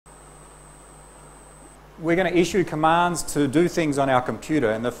we're going to issue commands to do things on our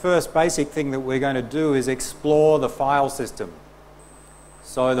computer, and the first basic thing that we're going to do is explore the file system.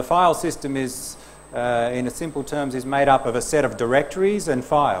 So the file system is, in simple terms, is made up of a set of directories and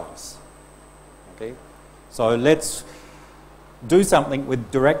files. Okay? So let's do something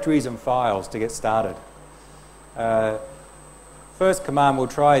with directories and files to get started. First command we'll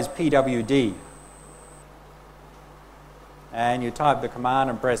try is pwd. And you type the command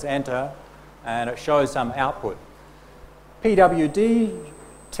and press enter, and it shows some output. pwd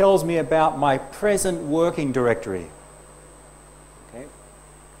tells me about my present working directory. Okay.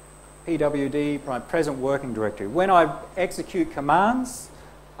 pwd, my present working directory. When I execute commands,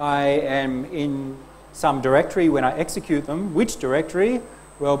 I am in some directory. When I execute them, which directory?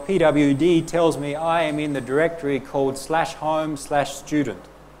 Well, pwd tells me I am in the directory called /home/student.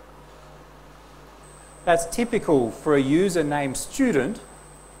 That's typical for a user named student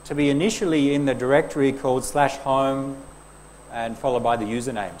to be initially in the directory called /home and followed by the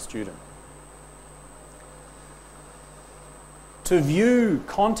username student. To view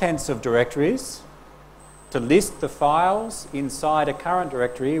contents of directories, to list the files inside a current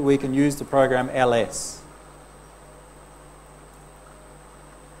directory, we can use the program ls.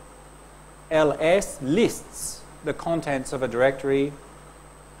 ls lists the contents of a directory,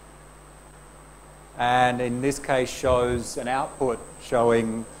 and in this case shows an output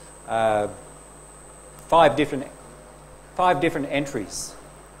showing five different entries.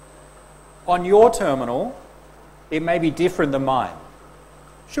 On your terminal, it may be different than mine.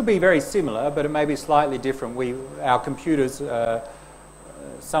 Should be very similar, but it may be slightly different. Our computers,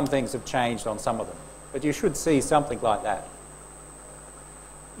 some things have changed on some of them, but you should see something like that.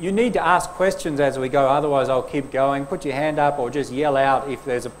 You need to ask questions as we go, otherwise I'll keep going. Put your hand up or just yell out if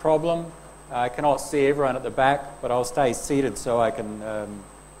there's a problem. I cannot see everyone at the back, but I'll stay seated so I can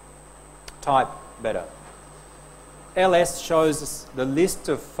type better. ls shows us the list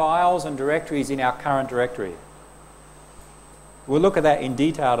of files and directories in our current directory. We'll look at that in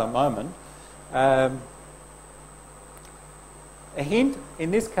detail in a moment. A hint,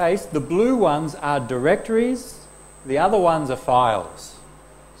 in this case, the blue ones are directories, the other ones are files.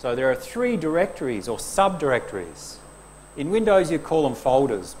 So there are 3 directories or subdirectories. In Windows you call them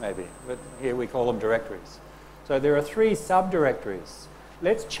folders maybe, but here we call them directories. So there are 3 subdirectories.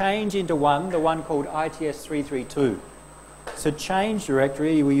 Let's change into one, the one called ITS332. So change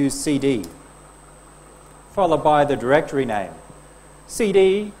directory, we use cd, followed by the directory name.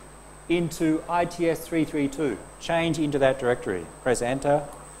 cd into ITS332. Change into that directory. Press enter.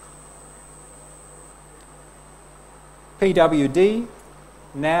 pwd.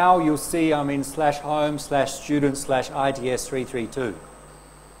 Now you'll see I'm in /home/student/ITS332.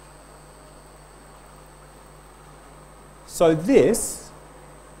 So this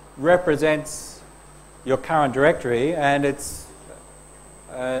represents your current directory, and it's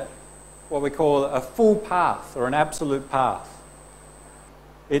what we call a full path or an absolute path.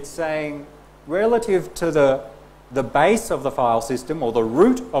 It's saying relative to the base of the file system or the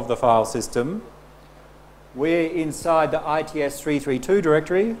root of the file system, we're inside the ITS332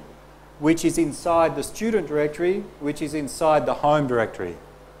 directory, which is inside the student directory, which is inside the home directory.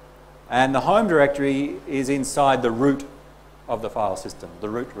 And the home directory is inside the root of the file system, the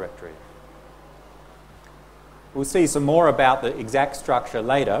root directory. We'll see some more about the exact structure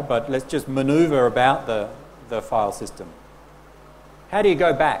later, but let's just maneuver about the file system. How do you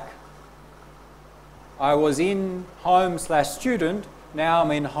go back? I was in home/student, now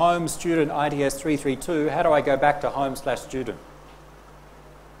I'm in home student ITS332. How do I go back to home/student?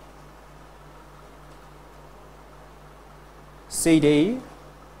 cd,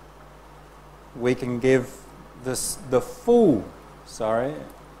 we can give this the full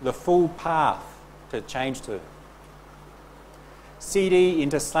path to change to. cd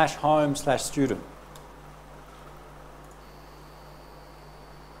into /home/student.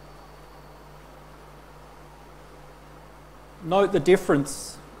 Note the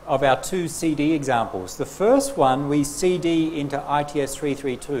difference of our 2 cd examples. The first one, we cd into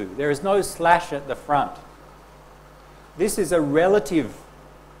ITS332. There is no slash at the front. This is a relative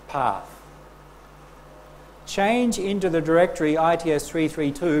path. Change into the directory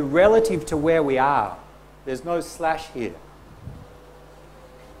ITS332 relative to where we are. There's no slash here.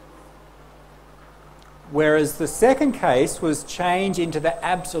 Whereas the second case was change into the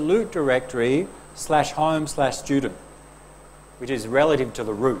absolute directory /home/student, which is relative to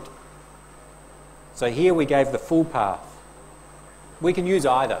the root. So here we gave the full path. We can use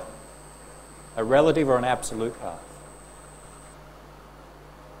either, a relative or an absolute path.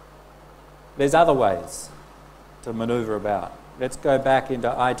 There's other ways to maneuver about. Let's go back into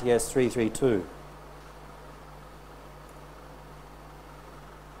ITS332.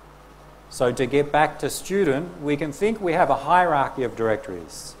 So to get back to student, we can think we have a hierarchy of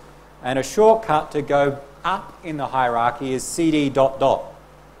directories. And a shortcut to go up in the hierarchy is cd ... Try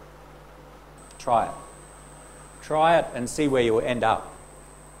it. Try it and see where you'll end up.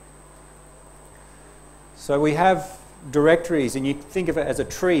 So we have directories, and you think of it as a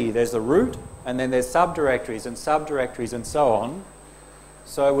tree. There's the root, and then there's subdirectories and so on.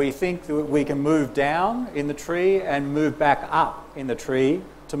 So we think that we can move down in the tree and move back up in the tree.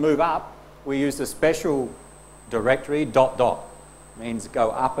 To move up, we use the special directory ... Means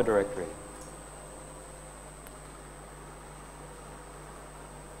go up a directory.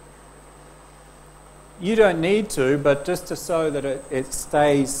 You don't need to, but just to so that it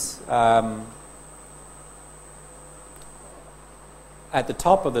stays at the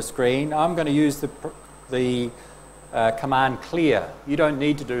top of the screen, I'm going to use the command clear. You don't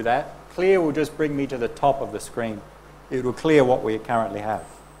need to do that. Clear will just bring me to the top of the screen. It will clear what we currently have.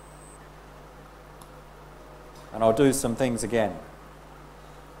 And I'll do some things again.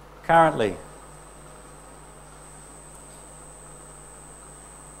 Currently,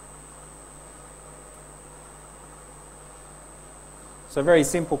 so very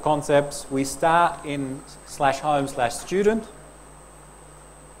simple concepts. We start in /home/student.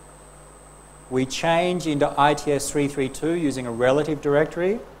 We change into ITS332 using a relative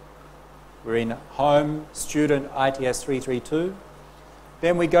directory. We're in home student ITS332.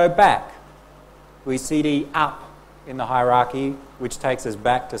 Then we go back. We cd up in the hierarchy, which takes us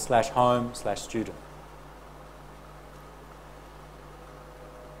back to /home/student.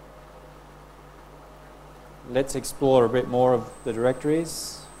 Let's explore a bit more of the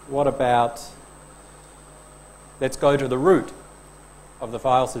directories. What about, let's go to the root of the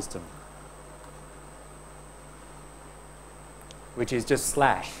file system, which is just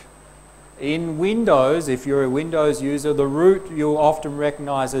 /. In Windows, if you're a Windows user, the root you'll often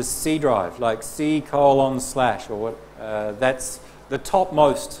recognize as C drive, like C:/ or what. That's the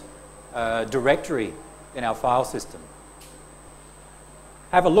topmost directory in our file system.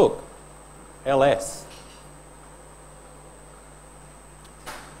 Have a look, ls.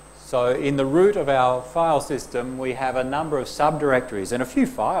 So in the root of our file system, we have a number of subdirectories and a few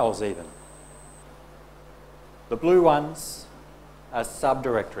files even. The blue ones are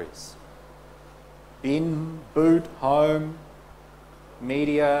subdirectories. Bin, boot, home,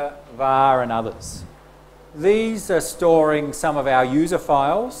 media, var, and others. These are storing some of our user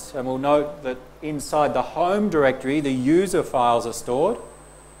files, and we'll note that inside the home directory, the user files are stored,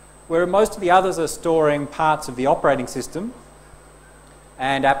 where most of the others are storing parts of the operating system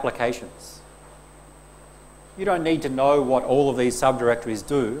and applications. You don't need to know what all of these subdirectories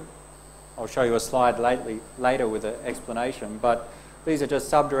do. I'll show you a slide later with an explanation, but these are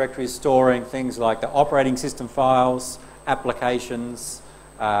just subdirectories storing things like the operating system files, applications,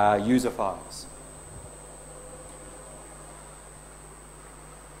 user files.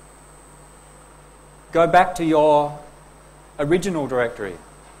 Go back to your original directory,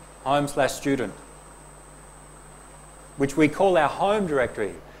 home/student, which we call our home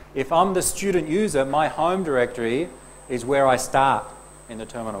directory. If I'm the student user, my home directory is where I start in the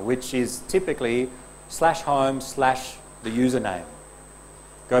terminal, which is typically /home/the username.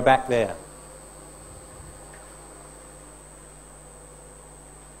 Go back there.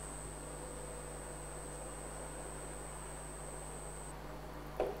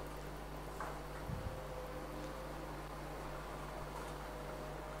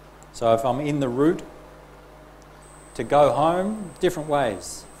 So if I'm in the root, to go home, different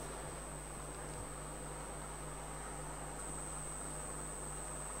ways.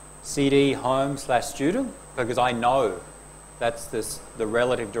 cd home/student, because I know that's the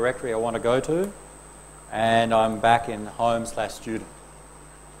relative directory I want to go to, and I'm back in home/student.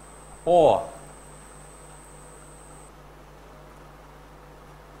 Or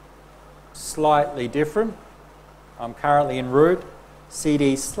slightly different, I'm currently in root,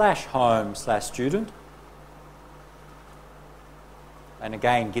 cd/home/student, and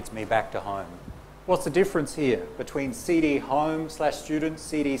again gets me back to home. What's the difference here between cd home/student,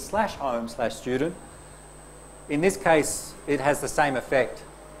 cd/home/student? In this case, it has the same effect.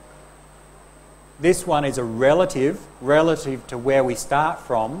 This one is a relative to where we start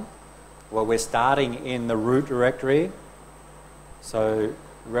from. Well, we're starting in the root directory, so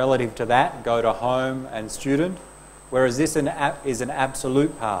relative to that, go to home and student, whereas this is an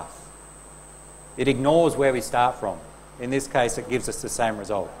absolute path. It ignores where we start from. In this case, it gives us the same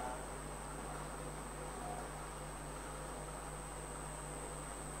result.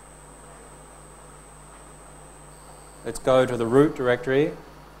 Let's go to the root directory.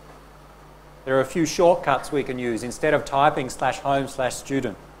 There are a few shortcuts we can use. Instead of typing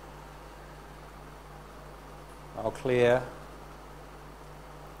 /home/student, I'll clear.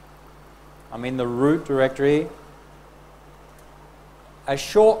 I'm in the root directory. A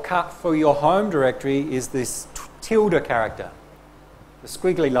shortcut for your home directory is this tilde character, the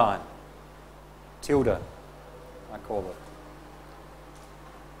squiggly line. Tilde, I call it.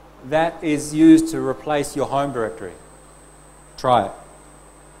 That is used to replace your home directory. Try it.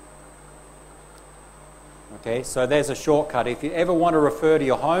 Okay, so there's a shortcut. If you ever want to refer to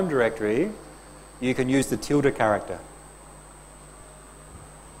your home directory, you can use the tilde character.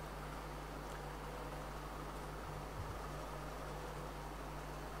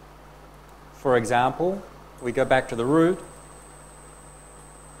 For example, we go back to the root.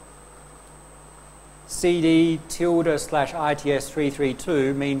 cd tilde slash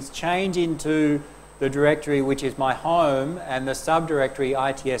its332 means change into the directory which is my home and the subdirectory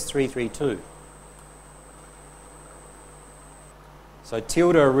its332. So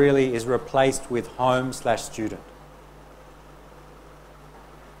tilde really is replaced with home slash student.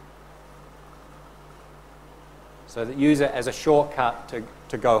 So that use it as a shortcut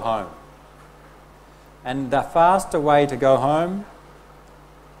to go home. And the faster way to go home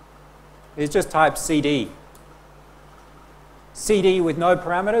is just type cd. cd with no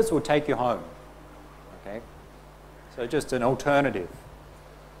parameters will take you home. Okay? So just an alternative.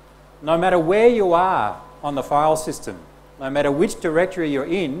 No matter where you are on the file system, no matter which directory you're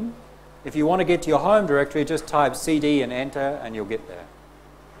in, if you want to get to your home directory, just type cd and enter and you'll get there.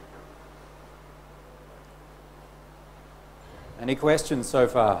 Any questions so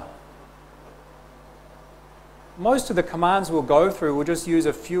far? Most of the commands we'll go through, we'll just use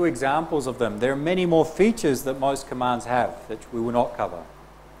a few examples of them. There are many more features that most commands have that we will not cover.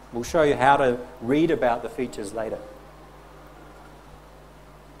 We'll show you how to read about the features later.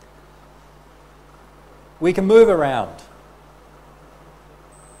 We can move around.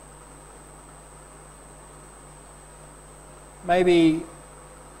 Maybe,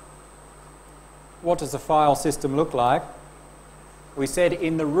 what does the file system look like? We said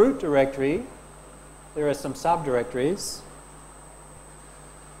in the root directory, there are some subdirectories.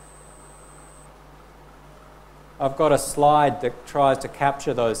 I've got a slide that tries to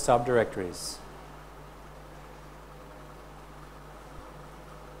capture those subdirectories.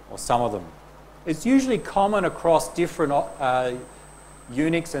 Or some of them. It's usually common across different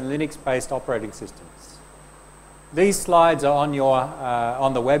Unix and Linux-based operating systems. These slides are on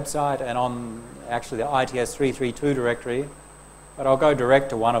the website and on actually the ITS332 directory, but I'll go direct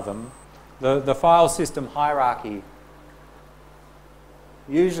to one of them. The file system hierarchy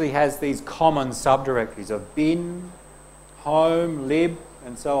usually has these common subdirectories of bin, home, lib,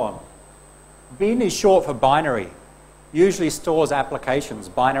 and so on. Bin is short for binary. Usually stores applications,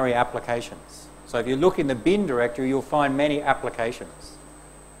 binary applications. So if you look in the bin directory, you'll find many applications.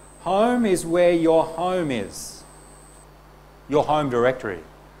 Home is where your home is, your home directory.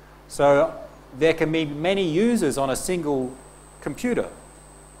 So there can be many users on a single computer.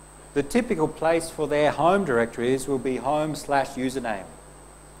 The typical place for their home directories will be home/username.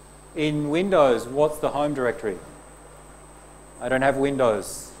 In Windows, what's the home directory? I don't have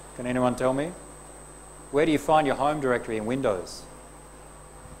Windows. Can anyone tell me? Where do you find your home directory in Windows?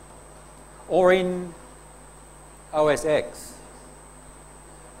 Or in OS X?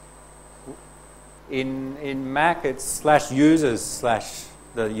 In Mac, it's /users/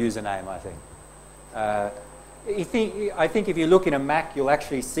 the username, I think. I think if you look in a Mac, you'll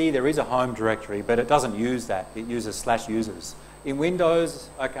actually see there is a home directory, but it doesn't use that. It uses /users. In Windows,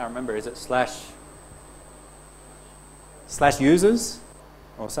 I can't remember, is it /users?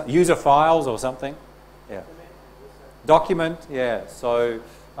 Or user files or something? Yeah. Document, yeah. So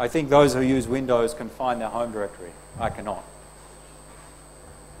I think those who use Windows can find their home directory. I cannot.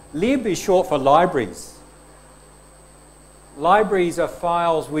 Lib is short for libraries. Libraries are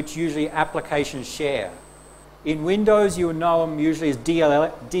files which usually applications share. In Windows, you will know them usually as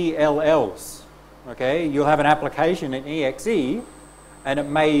DLLs. Okay, you'll have an application in EXE, and it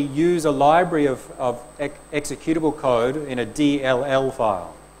may use a library of executable code in a DLL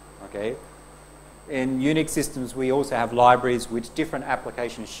file. Okay, in Unix systems, we also have libraries which different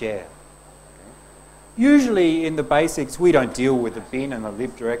applications share. Okay. Usually, in the basics, we don't deal with the bin and the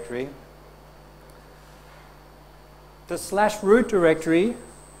lib directory. The /root directory.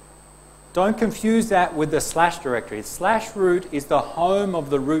 Don't confuse that with the / directory. /root is the home of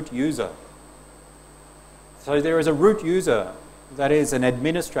the root user. So there is a root user that is an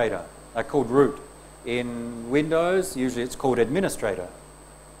administrator called root. In Windows, usually it's called administrator.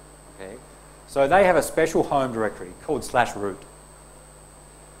 Okay. So they have a special home directory called /root.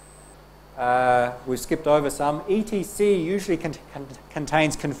 We've skipped over some. etc usually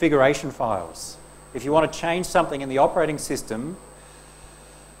contains configuration files. If you want to change something in the operating system,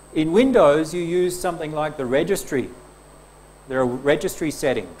 in Windows you use something like the registry. There are registry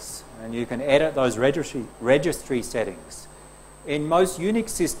settings, and you can edit those registry settings. In most Unix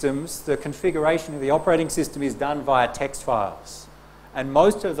systems, the configuration of the operating system is done via text files, and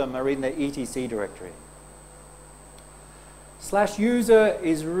most of them are in the etc directory. /user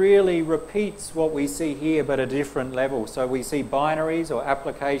is really repeats what we see here, but at a different level. So we see binaries or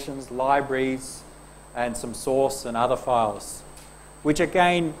applications, libraries, and some source and other files, which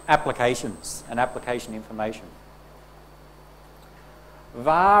again applications and application information.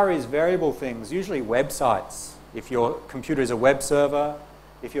 var is variable things, usually websites. If your computer is a web server,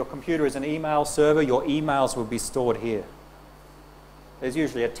 if your computer is an email server, your emails will be stored here. There's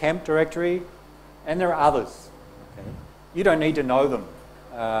usually a temp directory, and there are others. Okay? You don't need to know them.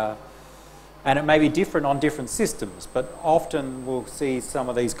 And it may be different on different systems, but often we'll see some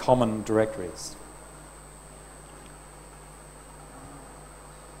of these common directories.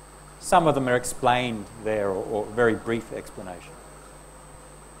 Some of them are explained there, or very brief explanation.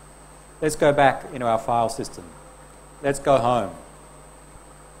 Let's go back into our file system. Let's go home.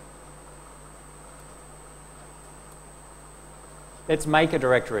 Let's make a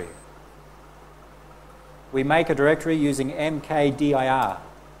directory. We make a directory using mkdir.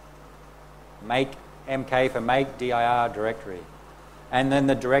 Make mk for make dir directory. And then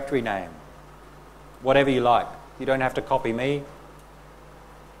the directory name. Whatever you like. You don't have to copy me.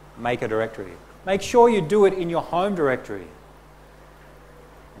 Make a directory. Make sure you do it in your home directory.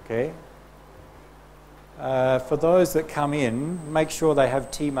 Okay? For those that come in, make sure they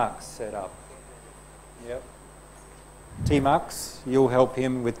have tmux set up. Yep. tmux, you'll help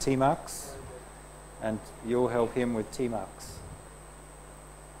him with tmux, and you'll help him with tmux.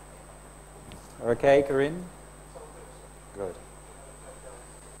 Okay, Corinne? Good.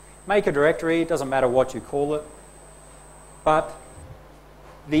 Make a directory, it doesn't matter what you call it, but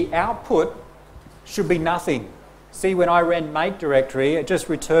the output should be nothing. See, when I ran make directory, it just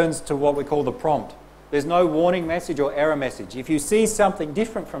returns to what we call the prompt. There's no warning message or error message. If you see something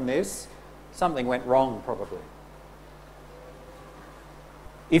different from this, something went wrong probably.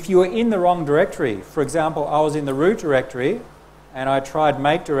 If you were in the wrong directory, for example, I was in the root directory and I tried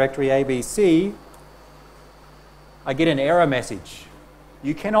make directory ABC, I get an error message.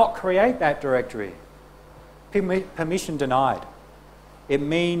 You cannot create that directory. Permission denied. It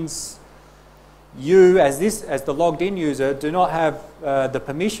means you, as the logged in user, do not have the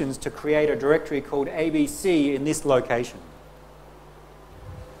permissions to create a directory called ABC in this location.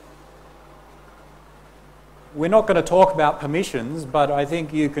 We're not going to talk about permissions, but I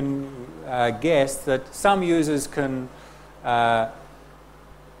think you can guess that some users are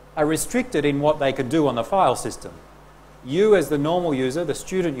restricted in what they can do on the file system. You, as the normal user, the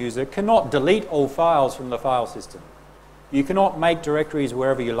student user, cannot delete all files from the file system. You cannot make directories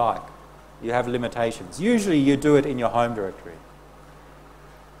wherever you like. You have limitations. Usually you do it in your home directory.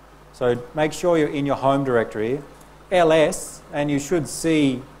 So make sure you're in your home directory, ls, and you should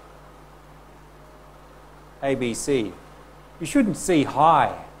see ABC. You shouldn't see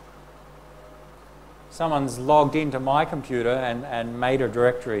hi. Someone's logged into my computer and made a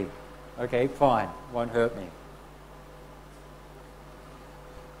directory. Okay, fine, won't hurt me.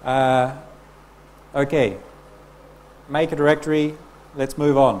 Okay, make a directory, let's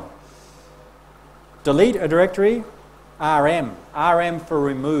move on. Delete a directory, RM. RM for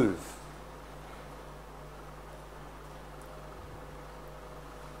remove.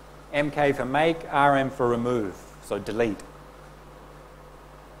 MK for make, RM for remove. So delete.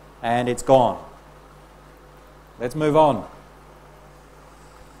 And it's gone. Let's move on.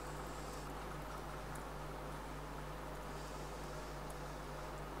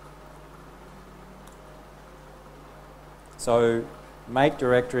 So make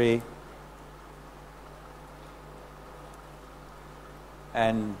directory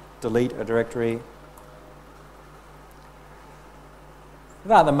and delete a directory.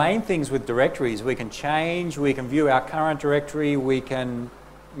 Now, the main things with directories, we can change, we can view our current directory, we can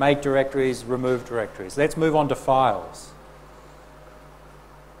make directories, remove directories. Let's move on to files.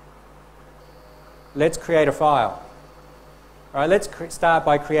 Let's create a file. All right, let's start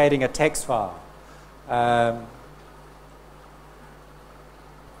by creating a text file.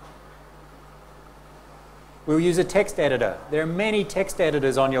 We'll use a text editor. There are many text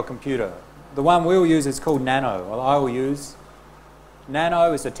editors on your computer. The one we'll use is called Nano. Well, I will use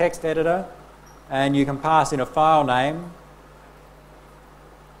Nano is a text editor, and you can pass in a file name,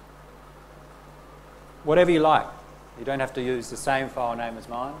 whatever you like. You don't have to use the same file name as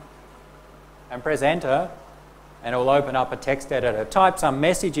mine. And press enter, and it will open up a text editor. Type some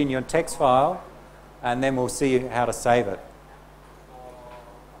message in your text file, and then we'll see how to save it.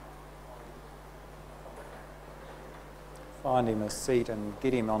 Find him a seat and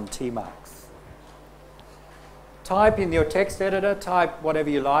get him on Tmux. Type in your text editor, type whatever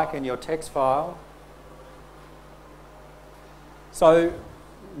you like in your text file. So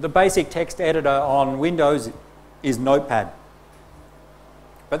the basic text editor on Windows is Notepad.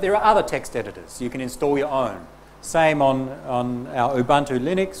 But there are other text editors. You can install your own. Same on our Ubuntu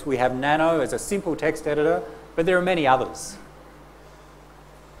Linux. We have Nano as a simple text editor, but there are many others.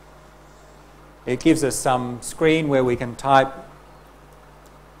 It gives us some screen where we can type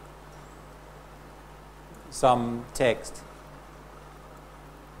some text.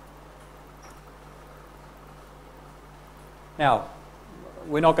 Now,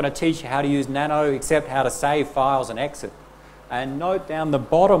 we're not going to teach you how to use Nano except how to save files and exit. And note down the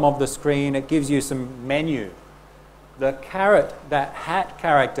bottom of the screen, it gives you some menu. The caret, that hat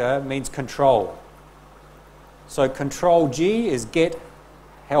character, means control. So Control G is get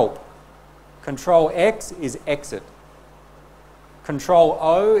help. Control X is exit. Control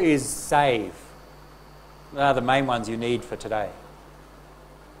O is save. They are the main ones you need for today.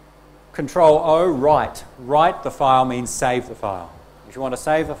 Control O, write. Write the file means save the file. If you want to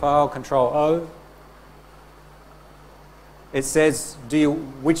save the file, Control O. It says,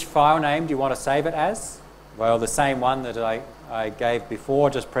 which file name do you want to save it as? Well, the same one that I gave before,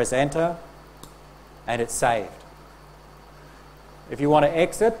 just press Enter, and it's saved. If you want to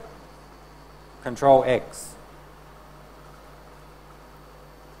exit, Control X.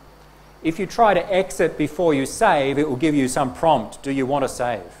 If you try to exit before you save, it will give you some prompt. Do you want to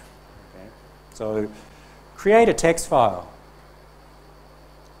save? Okay. So create a text file.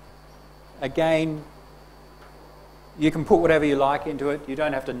 Again, you can put whatever you like into it. You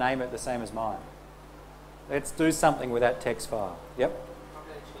don't have to name it the same as mine. Let's do something with that text file. Yep.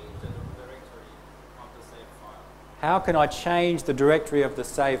 How can I change the directory of the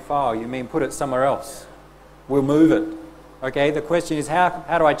saved file? You mean put it somewhere else? We'll move it. Okay, the question is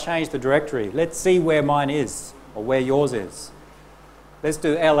how do I change the directory? Let's see where mine is, or where yours is. Let's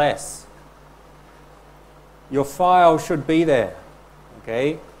do ls. Your file should be there.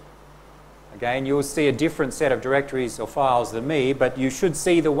 Okay. Again, you'll see a different set of directories or files than me, but you should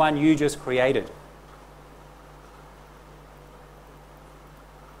see the one you just created.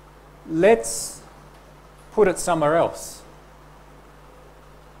 Let's put it somewhere else.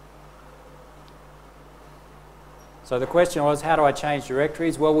 So the question was, how do I change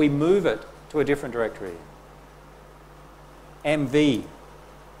directories? Well, we move it to a different directory. MV,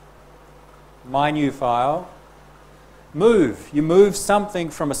 my new file. Move, you move something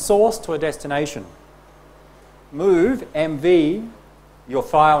from a source to a destination. Move, MV, your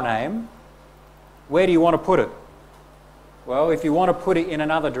file name. Where do you want to put it? Well, if you want to put it in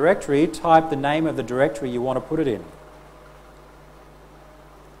another directory, type the name of the directory you want to put it in.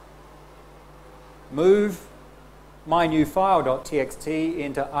 Move mynewfile.txt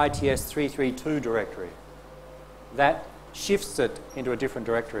into its332 directory. That shifts it into a different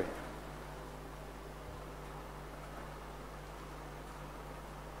directory.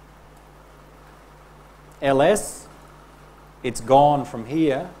 ls, it's gone from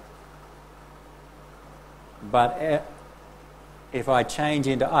here, but if I change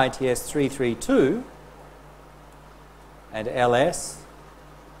into its332 and ls,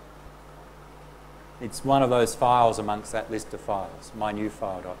 it's one of those files amongst that list of files,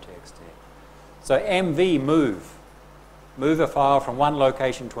 mynewfile.txt. So mv, move. Move a file from one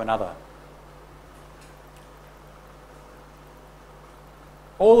location to another.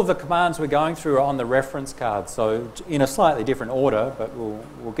 All of the commands we're going through are on the reference card, so in a slightly different order, but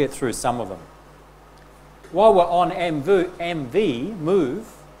we'll get through some of them. While we're on mv, move,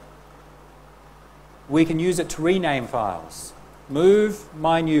 we can use it to rename files. Move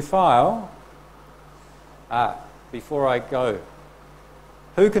my new file. Before I go,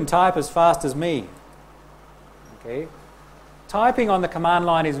 who can type as fast as me? Okay. Typing on the command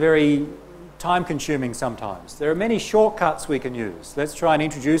line is very time-consuming sometimes. There are many shortcuts we can use. Let's try and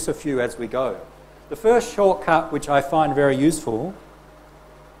introduce a few as we go. The first shortcut, which I find very useful,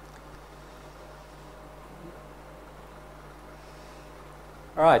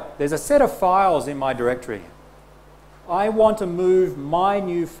 all right, there's a set of files in my directory. I want to move my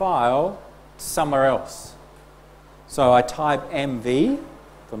new file somewhere else. So I type mv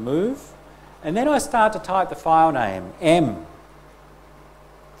for move, and then I start to type the file name, m,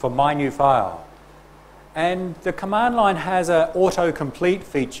 for my new file. And the command line has an autocomplete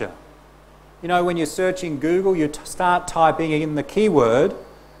feature. You know, when you're searching Google, you start typing in the keyword,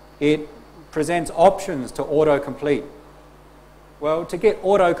 it presents options to autocomplete. Well, to get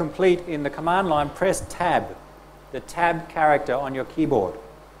autocomplete in the command line, press Tab, the Tab character on your keyboard.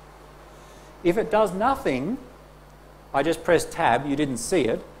 If it does nothing, I just pressed Tab, you didn't see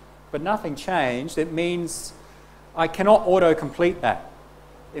it, but nothing changed. It means I cannot autocomplete that.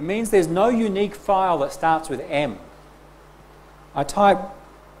 It means there's no unique file that starts with M. I type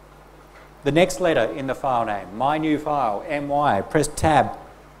the next letter in the file name, my new file, my, press Tab,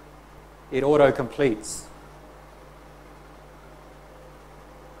 it autocompletes.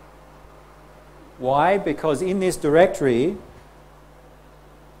 Why? Because in this directory,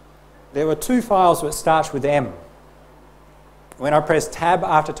 there were two files that start with M. When I pressed Tab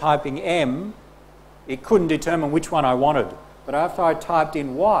after typing M, it couldn't determine which one I wanted. But after I typed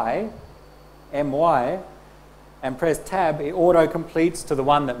in Y, my, and pressed Tab, it auto-completes to the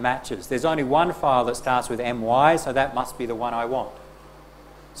one that matches. There's only one file that starts with my, so that must be the one I want.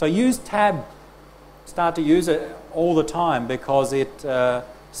 So use Tab. Start to use it all the time because it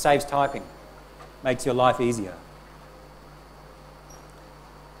saves typing, makes your life easier.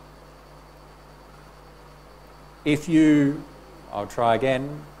 I'll try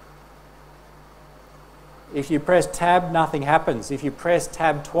again. If you press Tab, nothing happens. If you press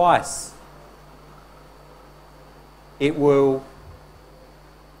Tab twice, it will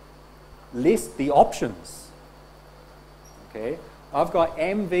list the options. Okay, I've got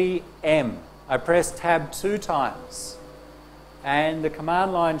MVM. I press Tab 2 times, and the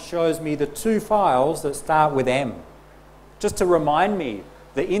command line shows me the two files that start with M. Just to remind me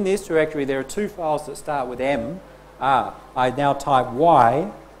that in this directory there are two files that start with M. I now type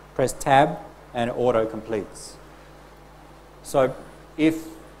Y, press Tab, and it auto-completes. So if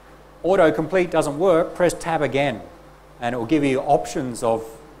autocomplete doesn't work, press Tab again, and it will give you options of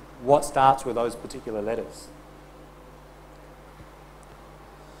what starts with those particular letters.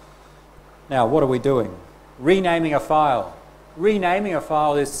 Now, what are we doing? Renaming a file. Renaming a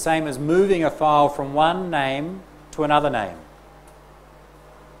file is the same as moving a file from one name to another name.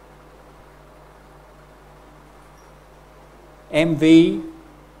 MV,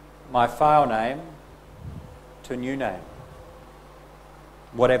 my file name, to new name.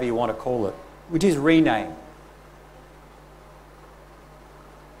 Whatever you want to call it, which is rename.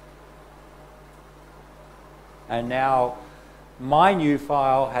 And now my new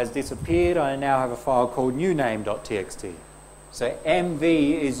file has disappeared. I now have a file called newname.txt. So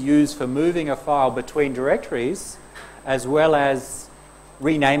MV is used for moving a file between directories as well as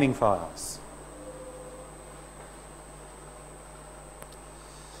renaming files.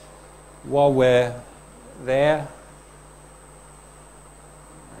 While we're there,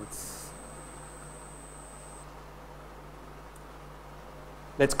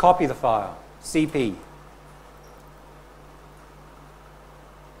 let's copy the file, CP.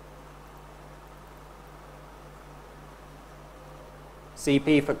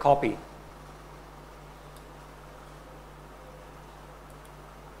 CP for copy.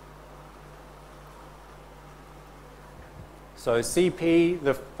 So CP,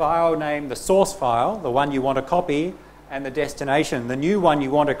 the file name, the source file, the one you want to copy, and the destination, the new one you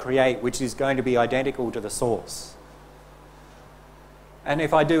want to create, which is going to be identical to the source. And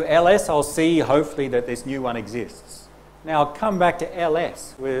if I do ls, I'll see, hopefully, that this new one exists. Now, I'll come back to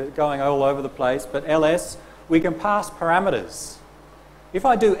ls. We're going all over the place, but ls, we can pass parameters. If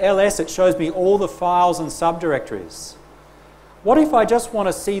I do ls, it shows me all the files and subdirectories. What if I just want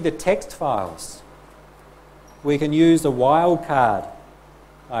to see the text files? We can use the wildcard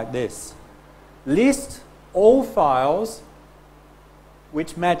like this. List all files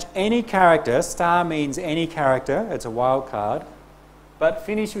which match any character. Star means any character, it's a wildcard, but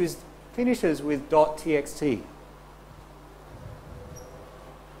finishes with .txt.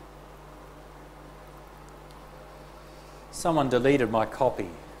 Someone deleted my copy.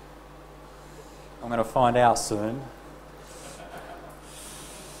 I'm going to find out soon.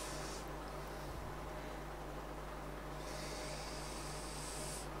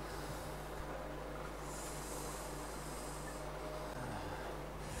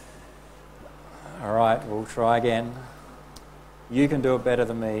 All right, we'll try again. You can do it better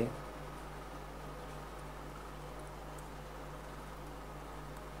than me.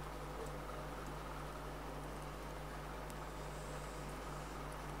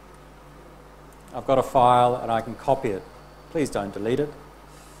 I've got a file and I can copy it. Please don't delete it.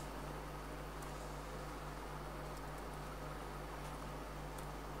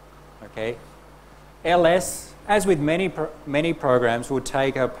 Okay. ls, as with many programs, will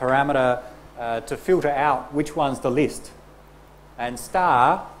take a parameter to filter out which one's the list. And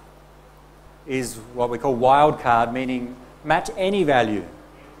star is what we call wildcard, meaning match any value.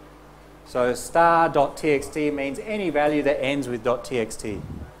 So star.txt means any value that ends with .txt.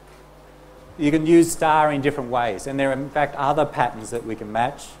 You can use star in different ways, and there are in fact other patterns that we can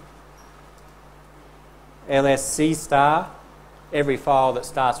match. LSC star, every file that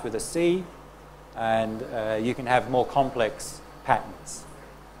starts with a C, and you can have more complex patterns.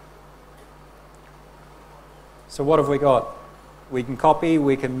 So what have we got? We can copy,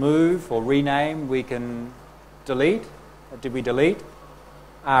 we can move or rename, we can delete. Did we delete?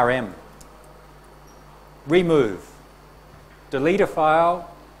 RM. Remove. Delete a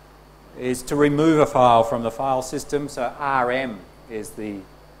file is to remove a file from the file system, so RM is the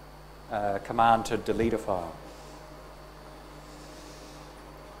command to delete a file.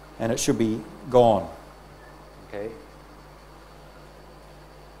 And it should be gone. Okay.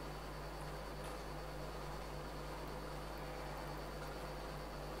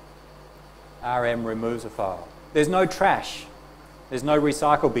 RM removes a file. There's no trash. There's no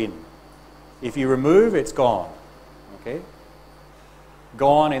recycle bin. If you remove, it's gone. Okay?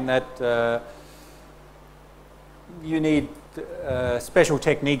 Gone in that you need special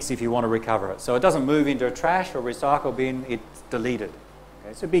techniques if you want to recover it. So it doesn't move into a trash or recycle bin, it's deleted.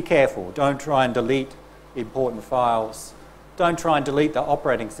 Okay? So be careful. Don't try and delete important files. Don't try and delete the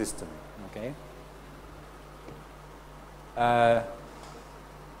operating system. Okay?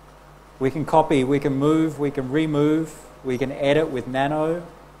 We can copy, we can move, we can remove, we can edit with nano.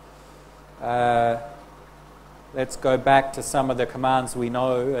 Let's go back to some of the commands we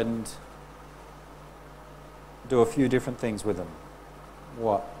know and do a few different things with them.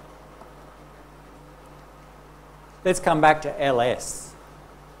 What? Let's come back to ls.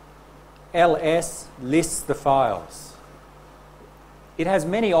 ls lists the files. It has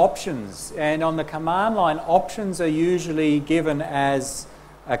many options, and on the command line, options are usually given as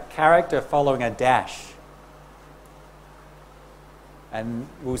a character following a dash. And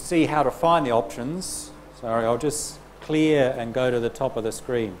we'll see how to find the options. Sorry, I'll just clear and go to the top of the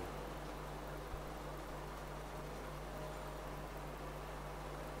screen.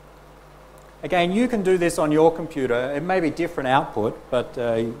 Again, you can do this on your computer. It may be different output, but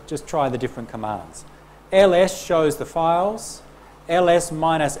just try the different commands. ls shows the files. ls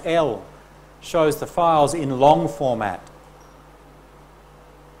minus l shows the files in long format.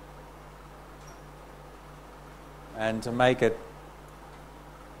 And to make it,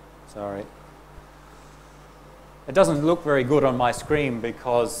 sorry, it doesn't look very good on my screen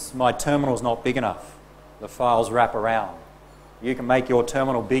because my terminal's not big enough. The files wrap around. You can make your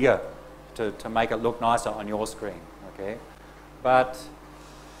terminal bigger to make it look nicer on your screen, okay? But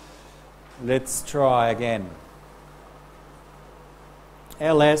let's try again.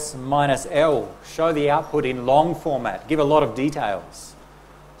 ls minus l, show the output in long format, give a lot of details.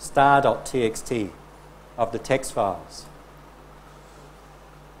 Star.txt of the text files.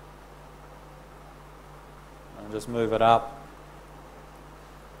 I'll just move it up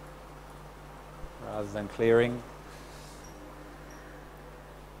rather than clearing.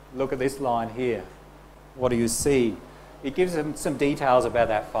 Look at this line here. What do you see? It gives them some details about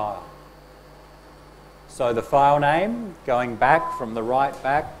that file. So the file name, going back from the right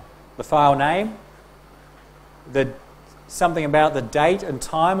back, the file name, something about the date and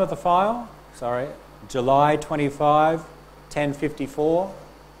time of the file, sorry, July 25, 1054.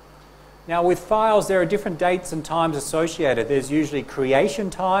 Now with files there are different dates and times associated. There's usually creation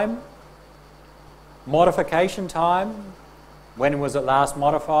time, modification time, when was it last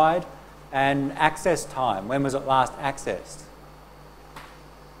modified, and access time, when was it last accessed.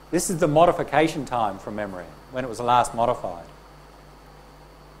 This is the modification time from memory, when it was last modified.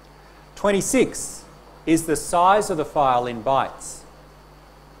 26 is the size of the file in bytes.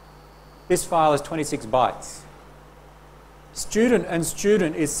 This file is 26 bytes. Student and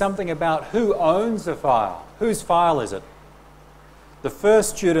student is something about who owns the file. Whose file is it? The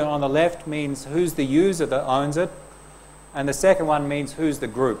first student on the left means who's the user that owns it, and the second one means who's the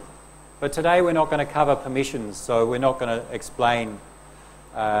group. But today we're not going to cover permissions, so we're not going to explain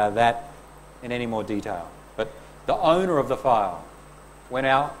that in any more detail. But the owner of the file. When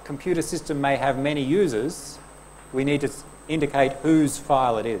our computer system may have many users, we need to indicate whose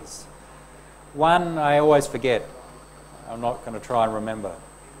file it is. One I always forget. I'm not going to try and remember.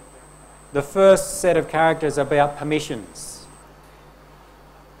 The first set of characters are about permissions.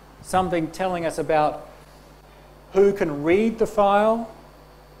 Something telling us about who can read the file.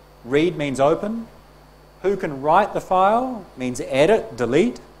 Read means open. Who can write the file means edit,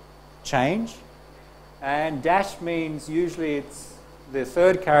 delete, change. And dash means usually it's the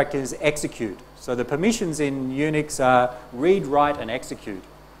third character is execute. So the permissions in Unix are read, write, and execute.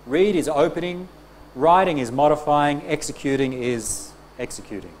 Read is opening, writing is modifying, executing is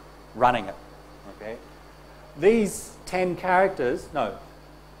executing. running it. Okay? These 10 characters, no,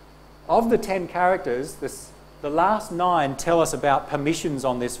 of the 10 characters, the last 9 tell us about permissions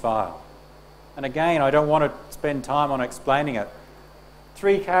on this file. And again, I don't want to spend time on explaining it.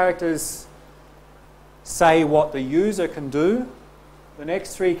 3 characters say what the user can do, the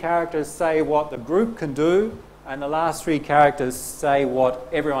next 3 characters say what the group can do, and the last 3 characters say what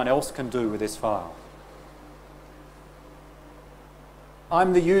everyone else can do with this file.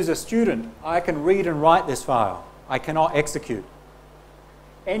 I'm the user student. I can read and write this file. I cannot execute.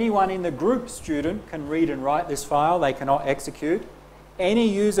 Anyone in the group student can read and write this file. They cannot execute. Any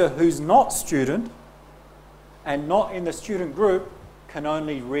user who's not student and not in the student group can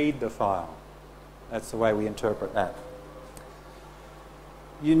only read the file. That's the way we interpret that.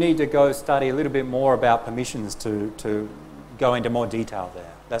 You need to go study a little bit more about permissions to go into more detail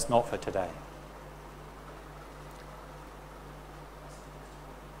there. That's not for today.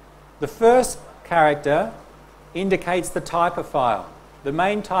 The first character indicates the type of file. The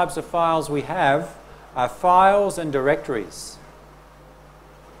main types of files we have are files and directories.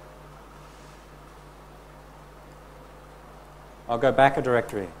 I'll go back a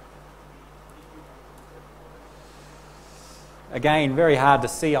directory. Again, very hard to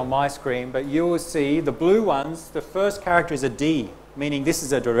see on my screen, but you will see the blue ones, the first character is a D, meaning this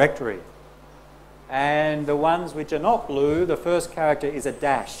is a directory. And the ones which are not blue, the first character is a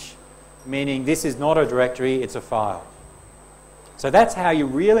dash, meaning this is not a directory, it's a file. So that's how you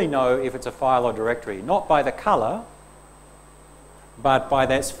really know if it's a file or directory, not by the colour, but by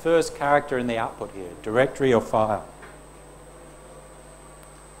that first character in the output here, directory or file.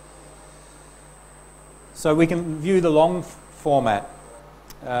 So we can view the long format.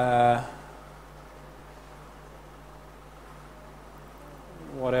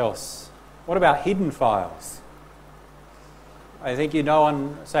 What else? What about hidden files? I think you know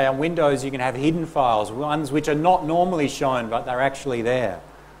on, say on Windows you can have hidden files, ones which are not normally shown but they're actually there.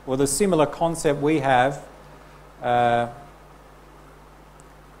 Well, the similar concept we have,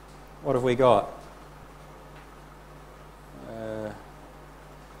 what have we got?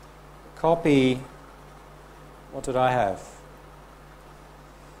 Copy, what did I have?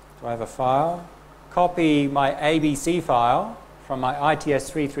 Do I have a file? Copy my ABC file from my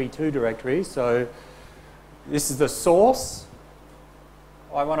ITS332 directory. So this is the source.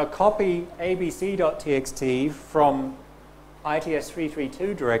 I want to copy abc.txt from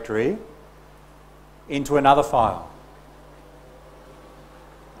ITS332 directory into another file.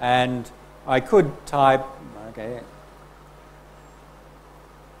 And I could type, okay,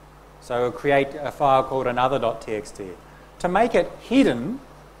 so create a file called another.txt. To make it hidden,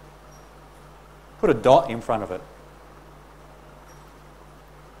 put a dot in front of it.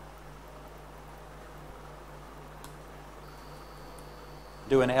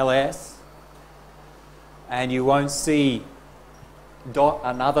 Do an ls, and you won't see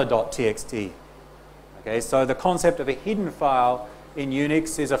another.txt. Okay, so the concept of a hidden file in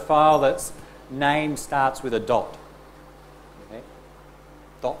Unix is a file that's name starts with a dot. Okay?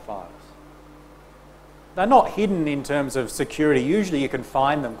 Dot files. They're not hidden in terms of security. Usually you can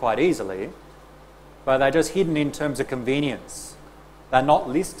find them quite easily, but they're just hidden in terms of convenience. They're not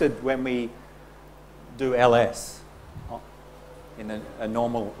listed when we do ls in a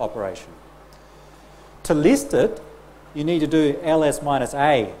normal operation. To list it, you need to do ls minus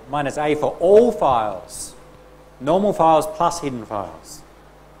a for all files, normal files plus hidden files.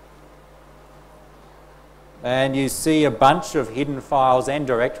 And you see a bunch of hidden files and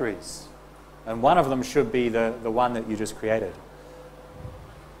directories, and one of them should be the one that you just created.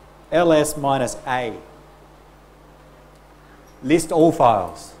 ls minus a, list all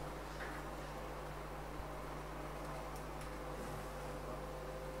files.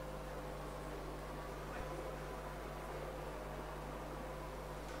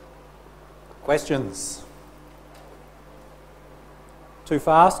 Questions? Too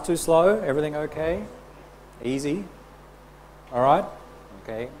fast, too slow? Everything okay? Easy? All right?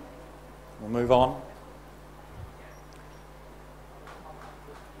 Okay. We'll move on.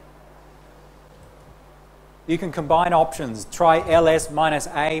 You can combine options. Try ls minus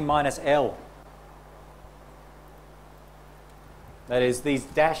a minus l. That is, these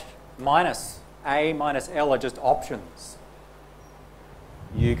dash minus a minus l are just options.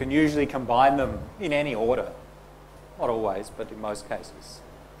 You can usually combine them in any order. Not always, but in most cases.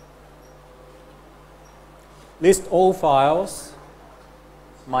 List all files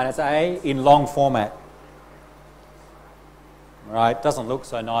minus a in long format. Right, doesn't look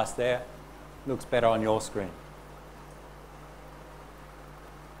so nice there. Looks better on your screen.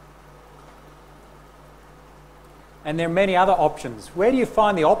 And there are many other options. Where do you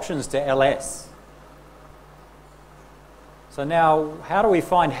find the options to ls? So now, how do we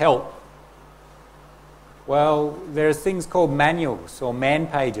find help? Well, there's things called manuals or man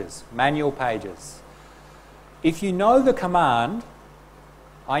pages, manual pages. If you know the command,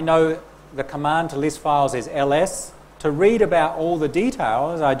 I know the command to list files is ls. To read about all the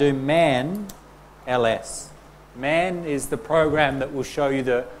details, I do man ls. Man is the program that will show you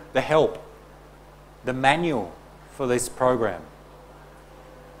the help, the manual for this program.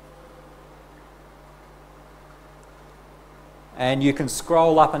 And you can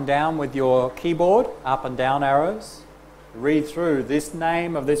scroll up and down with your keyboard, up and down arrows. Read through. This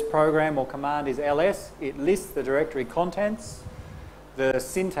name of this program or command is ls. It lists the directory contents. The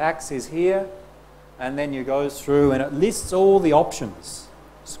syntax is here. And then you go through and it lists all the options.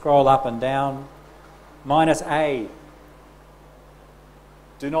 Scroll up and down. -a.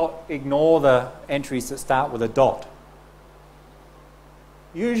 Do not ignore the entries that start with a dot.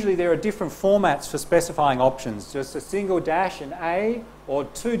 Usually there are different formats for specifying options, just a single dash, an A, or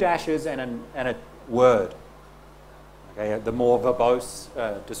 2 dashes and a word. Okay, the more verbose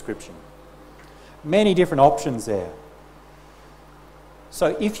description. Many different options there.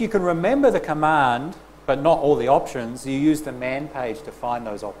 So if you can remember the command, but not all the options, you use the man page to find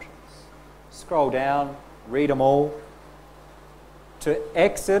those options. Scroll down, read them all. To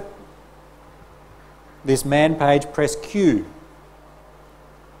exit this man page, press Q.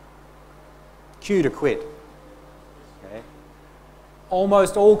 Q to quit. Okay.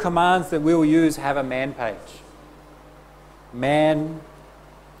 Almost all commands that we will use have a man page. Man,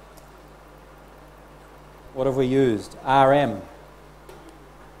 what have we used? RM.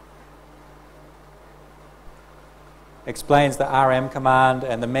 Explains the RM command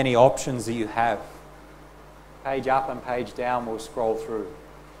and the many options that you have. Page up and page down will scroll through.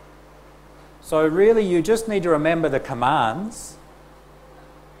 So really you just need to remember the commands,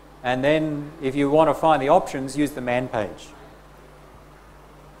 and then if you want to find the options, use the man page.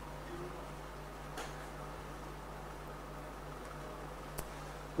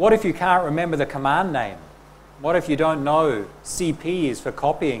 What if you can't remember the command name? What if you don't know CP is for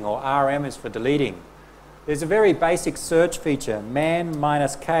copying or RM is for deleting? There's a very basic search feature, man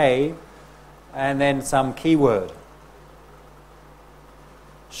 -k, and then some keyword.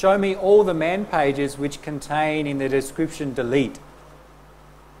 Show me all the man pages which contain in the description delete.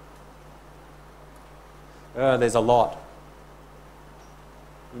 There's a lot.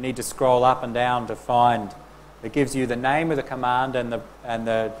 You need to scroll up and down to find. It gives you the name of the command and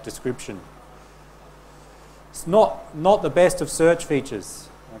the description. It's not the best of search features,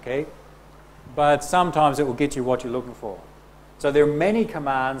 okay? But sometimes it will get you what you're looking for. So there are many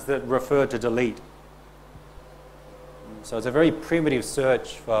commands that refer to delete. So it's a very primitive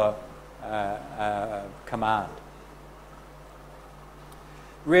search for a command.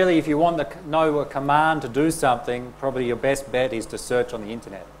 Really, if you want to know a command to do something, probably your best bet is to search on the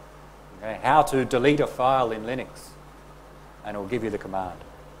internet. Okay? How to delete a file in Linux, and it will give you the command.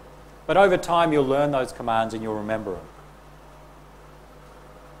 But over time, you'll learn those commands and you'll remember them.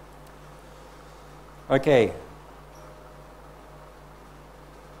 Okay.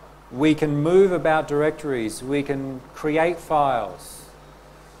 We can move about directories. We can create files.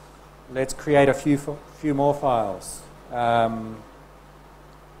 Let's create a few more files.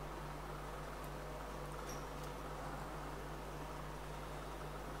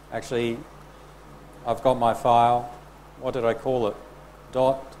 Actually, I've got my file. What did I call it?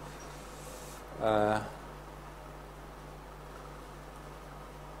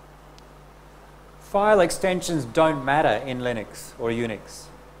 File extensions don't matter in Linux or Unix.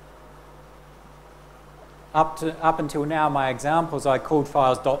 Up until now, my examples, I called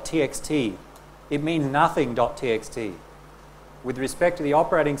files .txt. It means nothing .txt. With respect to the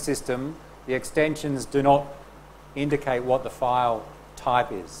operating system, the extensions do not indicate what the file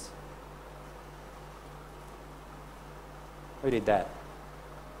type is. Who did that?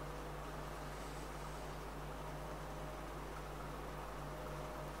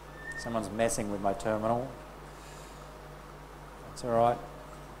 Someone's messing with my terminal. That's all right.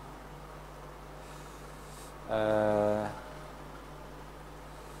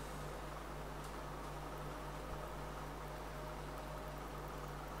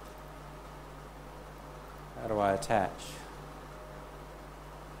 How do I attach?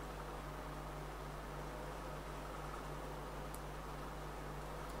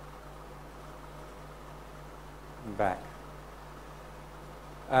 Back.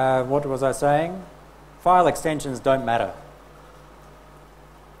 What was I saying? File extensions don't matter.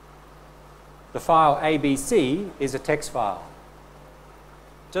 The file ABC is a text file.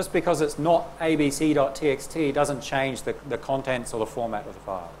 Just because it's not abc.txt doesn't change the contents or the format of the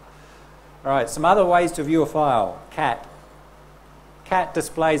file. All right, some other ways to view a file. Cat. Cat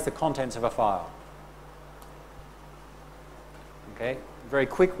displays the contents of a file. Okay, very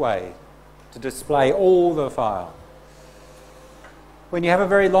quick way to display all the file. When you have a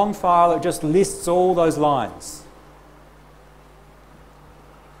very long file, it just lists all those lines.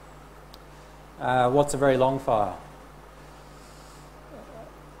 What's a very long file?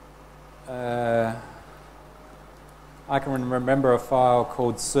 I can remember a file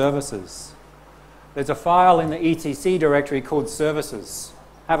called services. There's a file in the etc directory called services.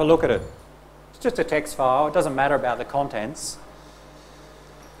 Have a look at it. It's just a text file. It doesn't matter about the contents.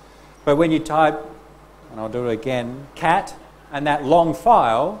 But when you type, and I'll do it again, cat, and that long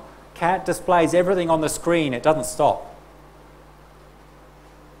file, cat displays everything on the screen. It doesn't stop.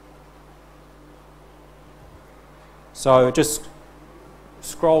 So it just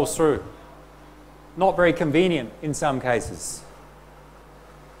scrolls through. Not very convenient in some cases.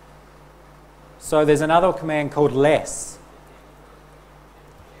 So there's another command called less.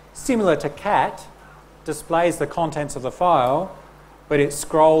 Similar to cat, displays the contents of the file, but it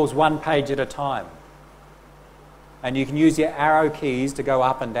scrolls one page at a time. And you can use your arrow keys to go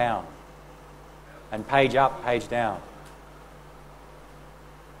up and down. And page up, page down.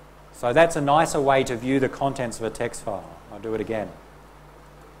 So that's a nicer way to view the contents of a text file. I'll do it again.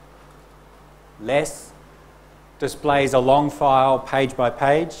 Less displays a long file page by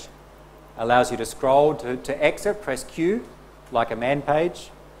page, allows you to scroll. To exit, press Q, like a man page.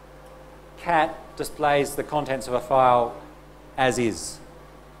 Cat displays the contents of a file as is,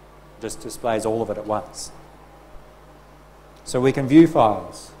 just displays all of it at once. So we can view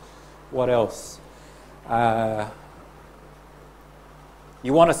files. What else?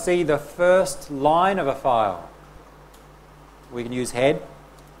 You want to see the first line of a file. We can use head,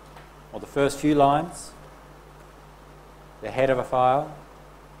 or the first few lines, the head of a file.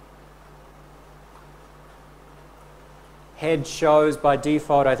 Head shows by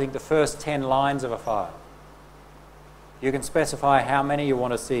default, I think, the first 10 lines of a file. You can specify how many you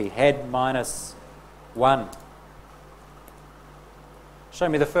want to see. Head minus 1. Show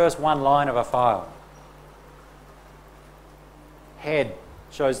me the first one line of a file. Head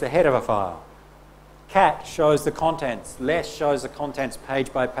shows the head of a file. Cat shows the contents. Less shows the contents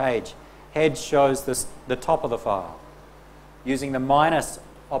page by page. Head shows the top of the file. Using the minus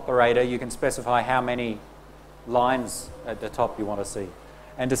operator, you can specify how many lines at the top you want to see.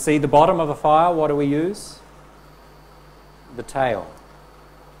 And to see the bottom of a file, what do we use? The tail.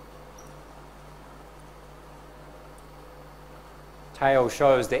 Tail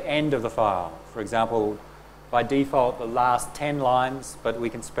shows the end of the file. For example, by default, the last 10 lines, but we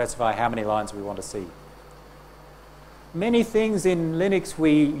can specify how many lines we want to see. Many things in Linux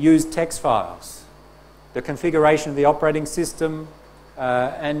we use text files. The configuration of the operating system,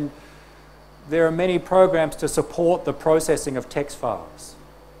 and there are many programs to support the processing of text files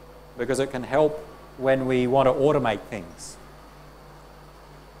because it can help when we want to automate things.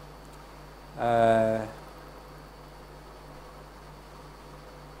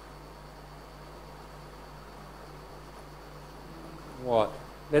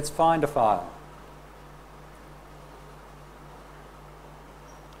 Let's find a file.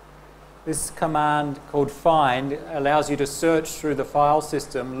 This command called find allows you to search through the file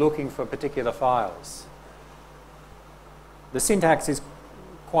system looking for particular files. The syntax is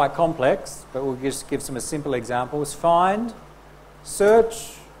quite complex, but we'll just give some simple examples. Find,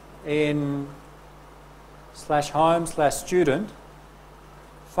 search in /home/student,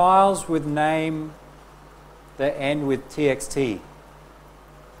 files with name that end with txt.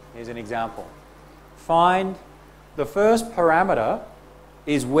 Here's an example. Find, the first parameter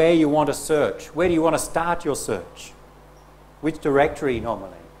is where you want to search. Where do you want to start your search? Which directory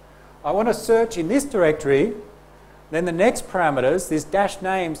normally? I want to search in this directory. Then the next parameters, this dash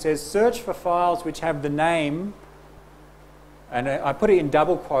name says search for files which have the name, and I put it in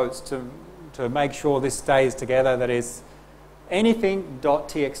double quotes to make sure this stays together, that is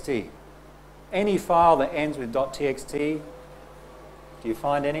anything.txt. Any file that ends with .txt, do you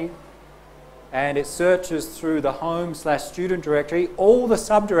find any? And it searches through the home/student directory, all the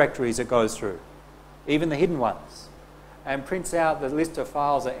subdirectories it goes through, even the hidden ones, and prints out the list of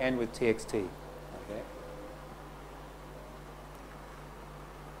files that end with txt. Okay.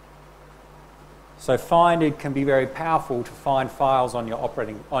 So find, it can be very powerful to find files on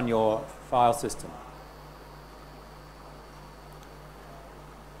your file system.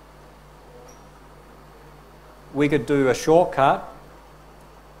 We could do a shortcut.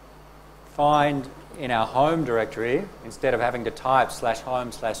 Find in our home directory instead of having to type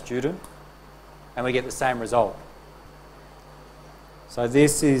 /home/student, and we get the same result. So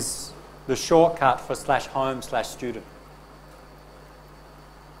this is the shortcut for /home/student.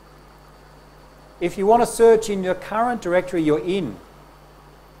 If you want to search in your current directory you're in,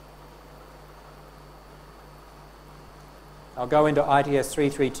 I'll go into ITS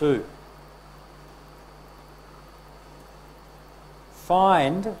 332.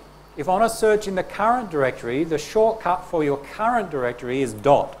 Find, if I want to search in the current directory, the shortcut for your current directory is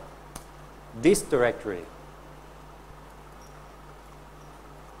dot, this directory.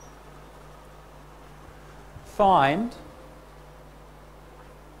 Find,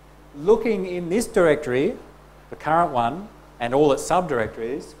 looking in this directory, the current one, and all its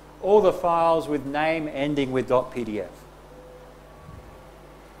subdirectories, all the files with name ending with .pdf.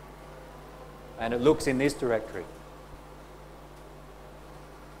 And it looks in this directory.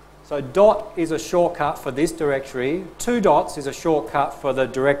 So dot is a shortcut for this directory. 2 dots is a shortcut for the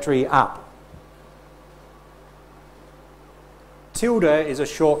directory up. Tilde is a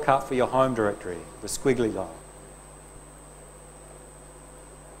shortcut for your home directory, the squiggly line.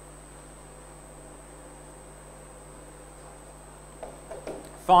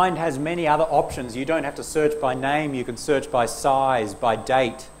 Find has many other options. You don't have to search by name. You can search by size, by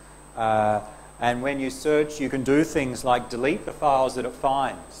date. And when you search, you can do things like delete the files that it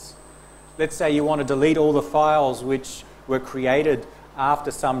finds. Let's say you want to delete all the files which were created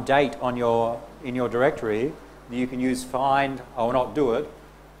after some date on in your directory. You can use find. I will not do it.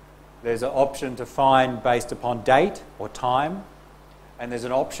 There's an option to find based upon date or time. And there's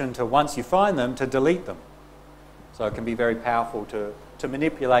an option to, once you find them, to delete them. So it can be very powerful to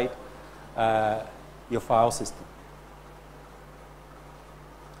manipulate your file system.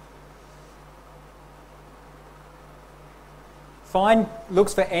 Find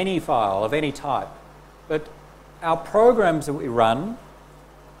looks for any file of any type, but our programs that we run,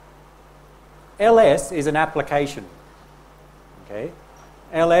 ls is an application. Okay,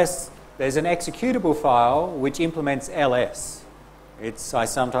 ls, there's an executable file which implements ls.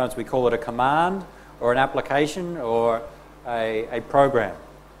 Sometimes we call it a command or an application or a program.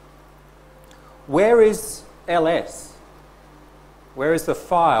 Where is ls? Where is the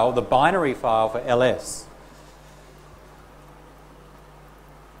file, the binary file for ls?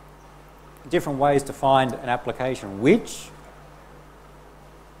 Different ways to find an application. Which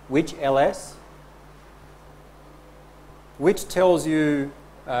ls? Which tells you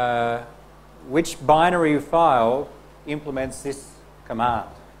which binary file implements this command,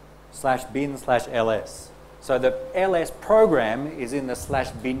 /bin/ls. So the ls program is in the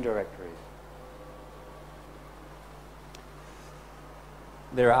 /bin directory.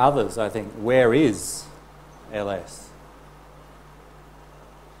 There are others, I think. Where is ls?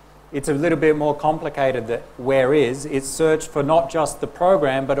 It's a little bit more complicated that where is. It's searched for not just the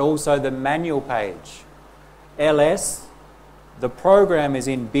program but also the manual page. ls, the program is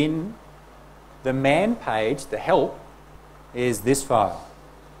in bin. The man page, the help, is this file.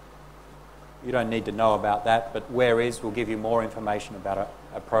 You don't need to know about that, but where is will give you more information about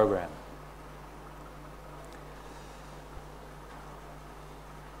a program.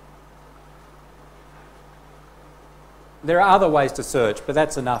 There are other ways to search, but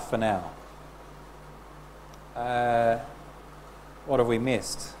that's enough for now. What have we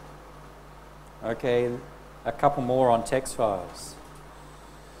missed? Okay, a couple more on text files.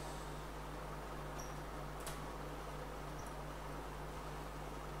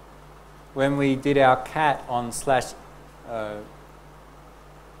 When we did our cat on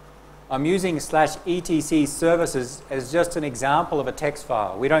I'm using /etc services as just an example of a text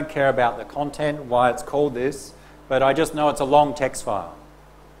file. We don't care about the content, why it's called this, but I just know it's a long text file.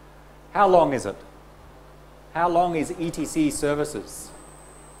 How long is it? How long is etc services?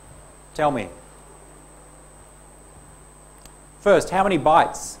 Tell me. First, how many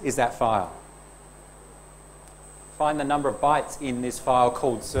bytes is that file? Find the number of bytes in this file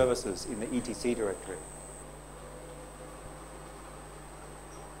called services in the etc directory.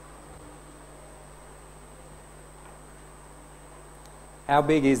 How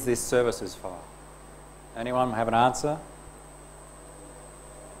big is this services file? Anyone have an answer?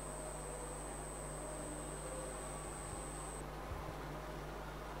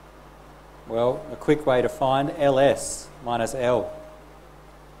 Well, a quick way to find ls minus l.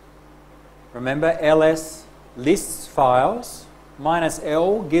 Remember, ls lists files, minus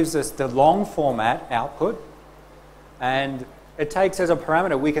l gives us the long format output, and it takes as a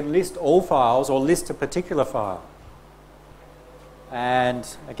parameter we can list all files or list a particular file. And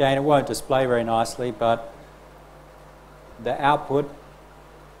again, it won't display very nicely, but the output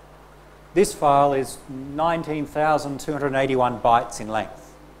This file is 19,281 bytes in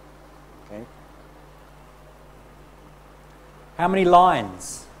length. Okay. How many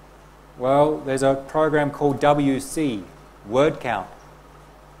lines? Well, there's a program called WC, word count.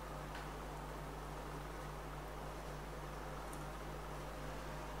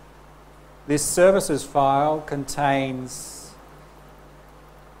 This services file contains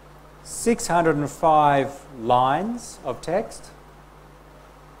 605 lines of text,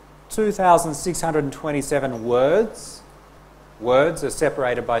 2,627 words. Words are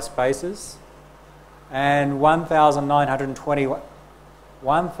separated by spaces, and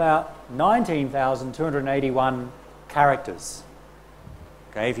 19,281 characters.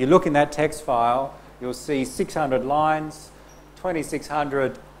 Okay, if you look in that text file, you'll see 600 lines,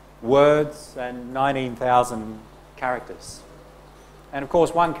 2,600 words, and 19,000 characters. And of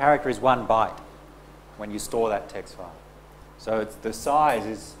course, one character is 1 byte when you store that text file. So the size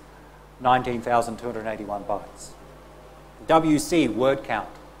is 19,281 bytes. WC, word count.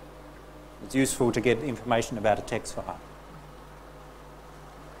 It's useful to get information about a text file.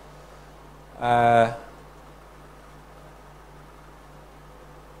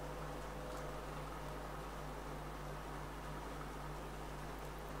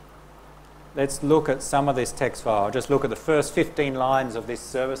 Let's look at some of this text file. Just look at the first 15 lines of this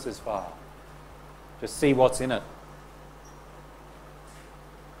services file. Just see what's in it.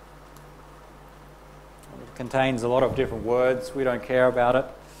 It contains a lot of different words. We don't care about it.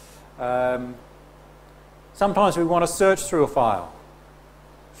 Sometimes we want to search through a file.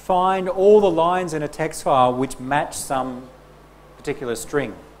 Find all the lines in a text file which match some particular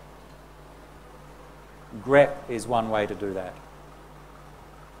string. grep is one way to do that.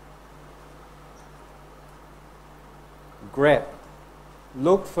 Grep.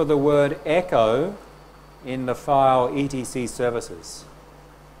 Look for the word echo in the file etc services.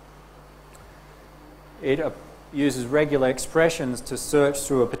 It uses regular expressions to search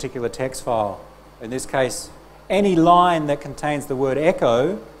through a particular text file. In this case, any line that contains the word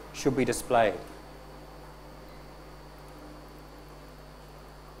echo should be displayed.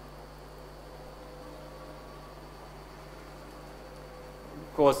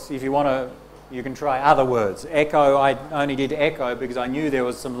 Of course, if you want to, you can try other words. Echo, I only did echo because I knew there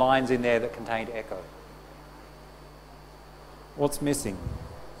was some lines in there that contained echo. What's missing?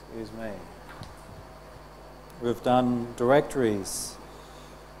 Excuse me. We've done directories,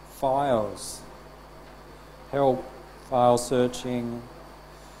 files, help, file searching,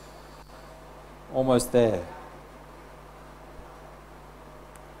 almost there.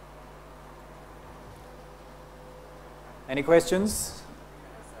 Any questions?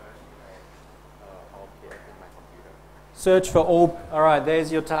 Search for all, alright,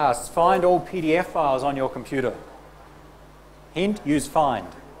 there's your task. Find all PDF files on your computer. Hint, use find.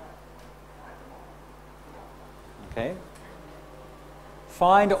 Okay.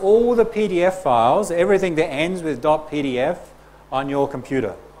 Find all the PDF files, everything that ends with .pdf on your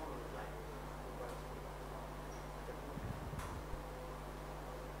computer.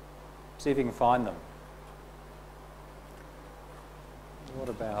 See if you can find them. What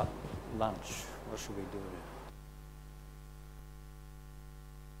about lunch? What should we do?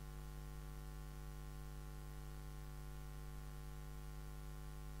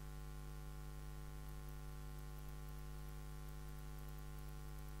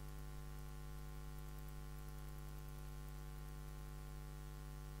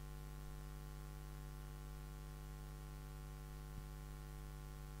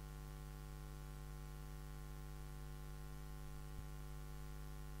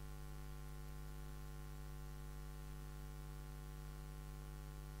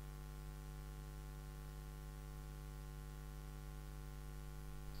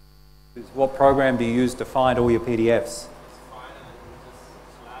 What program do you use to find all your PDFs?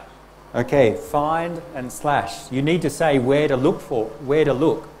 Okay, find and slash. You need to say where to look for, where to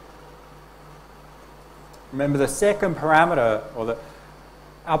look. Remember the second parameter, or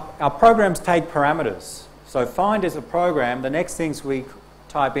our programs take parameters. So find is a program, the next things we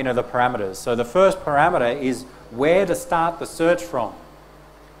type in are the parameters. So the first parameter is where to start the search from.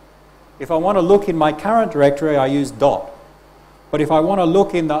 If I want to look in my current directory, I use dot. But if I want to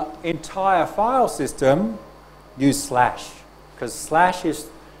look in the entire file system, use slash, because slash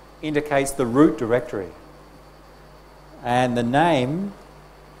indicates the root directory. And the name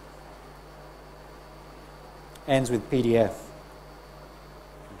ends with PDF.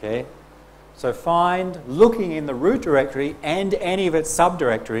 Okay? So find, looking in the root directory and any of its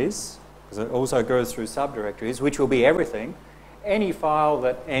subdirectories, because it also goes through subdirectories, which will be everything, any file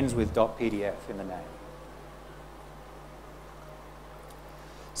that ends with .pdf in the name.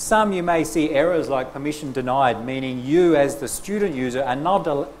 Some you may see errors like permission denied, meaning you as the student user are not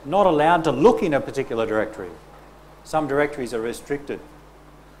allowed to look in a particular directory. Some directories are restricted.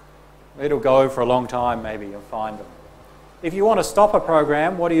 It'll go for a long time, maybe you'll find them. If you want to stop a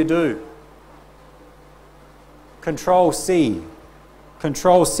program, what do? Control C.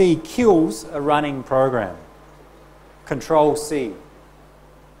 Control C kills a running program. Control C.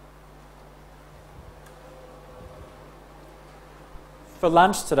 For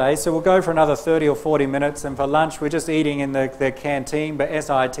lunch today, so we'll go for another 30 or 40 minutes, and for lunch we're just eating in the canteen, but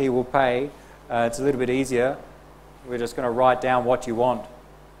SIT will pay. It's a little bit easier. We're just going to write down what you want,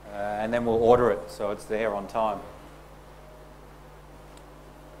 and then we'll order it so it's there on time.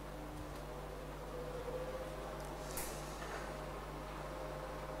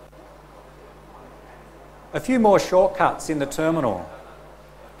 A few more shortcuts in the terminal.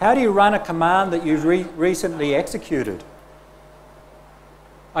 How do you run a command that you've recently executed?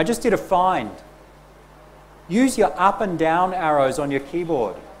 I just did a find. Use your up and down arrows on your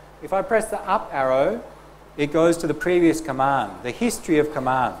keyboard. If I press the up arrow, it goes to the previous command, the history of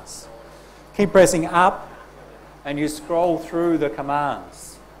commands. Keep pressing up and you scroll through the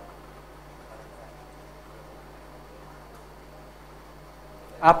commands.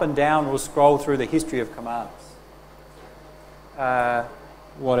 Up and down will scroll through the history of commands.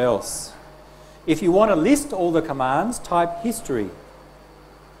 What else? If you want to list all the commands, type history.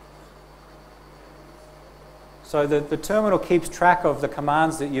 So that the terminal keeps track of the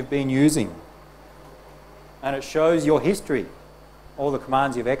commands that you've been using. And it shows your history, all the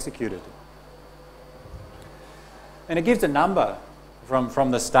commands you've executed. And it gives a number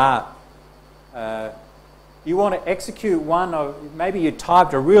from the start. You want to execute one, or maybe you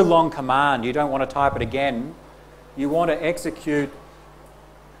typed a real long command, you don't want to type it again. You want to execute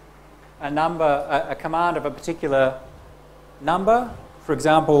a command of a particular number. For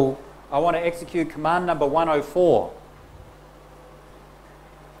example, I want to execute command number 104.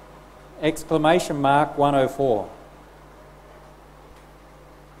 Exclamation mark 104.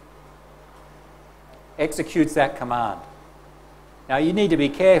 Executes that command. Now you need to be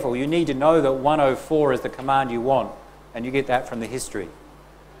careful. You need to know that 104 is the command you want, and you get that from the history.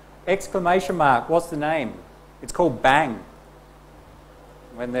 Exclamation mark, what's the name? It's called bang.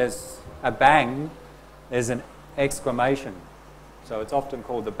 When there's a bang, there's an exclamation. So it's often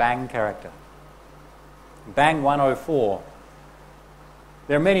called the bang character. Bang 104.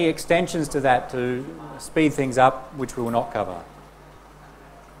 There are many extensions to that to speed things up, which we will not cover.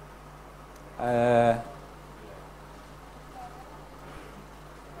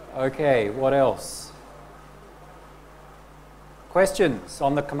 Okay, what else? Questions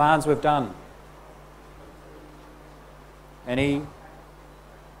on the commands we've done? Any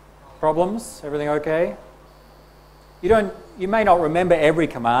problems? Everything okay? You may not remember every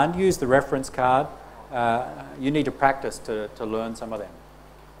command. Use the reference card. You need to practice to learn some of them.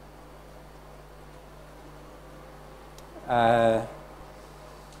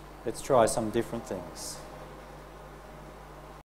 Let's try some different things.